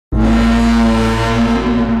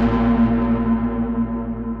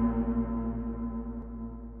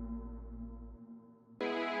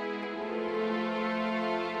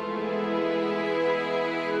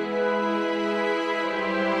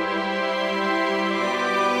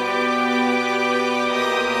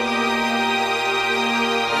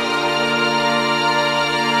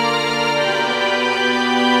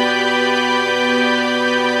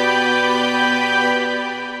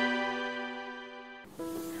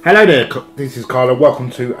Hello there, this is Carla. Welcome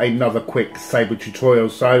to another quick Saber tutorial.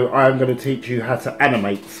 So I'm going to teach you how to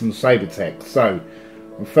animate some Saber text. So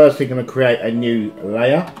I'm firstly going to create a new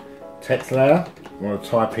layer, text layer. I'm going to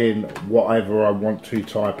type in whatever I want to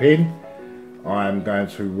type in. I'm going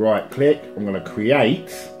to right click, I'm going to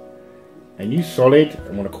create a new solid.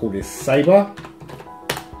 I'm going to call this Saber.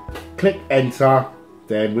 Click enter,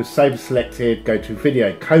 then with Saber selected, go to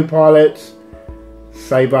video Copilot,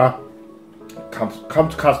 Saber. Come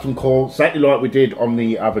to custom call, exactly like we did on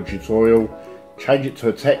the other tutorial. Change it to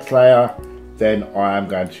a text layer. Then I am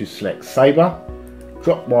going to select Saber.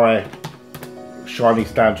 Drop my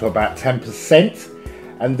shinies down to about 10%.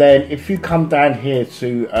 And then if you come down here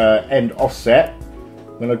to end offset,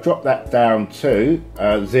 I'm going to drop that down to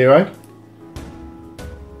 0.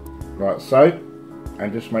 Like so.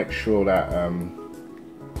 And just make sure that,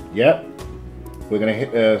 yep. We're going to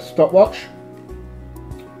hit the stopwatch.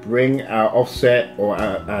 Bring our offset or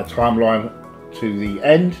our timeline to the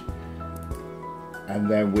end, and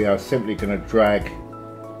then we are simply going to drag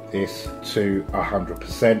this to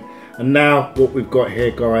 100%. And now what we've got here,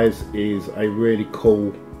 guys, is a really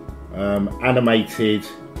cool animated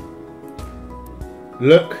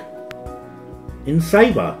look in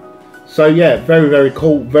Saber. So yeah, very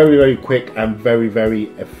cool, very quick, and very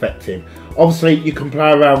effective. Obviously you can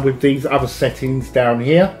play around with these other settings down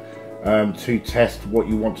here to test what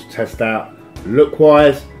you want to test out look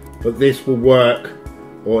wise, but this will work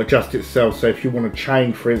or adjust itself. So if you want to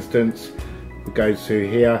change, for instance, we go to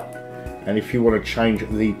here, and if you want to change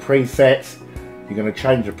the presets, you're going to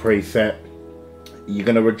change the preset, you're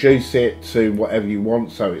going to reduce it to whatever you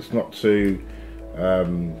want so it's not too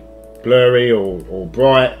blurry or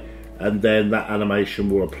bright, and then that animation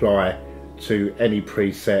will apply to any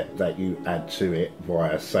preset that you add to it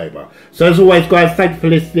via Saber. So as always, guys, thanks for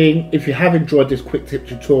listening. If you have enjoyed this quick tip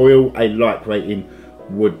tutorial, a like rating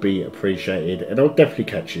would be appreciated, and I'll definitely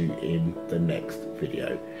catch you in the next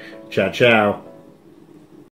video. Ciao.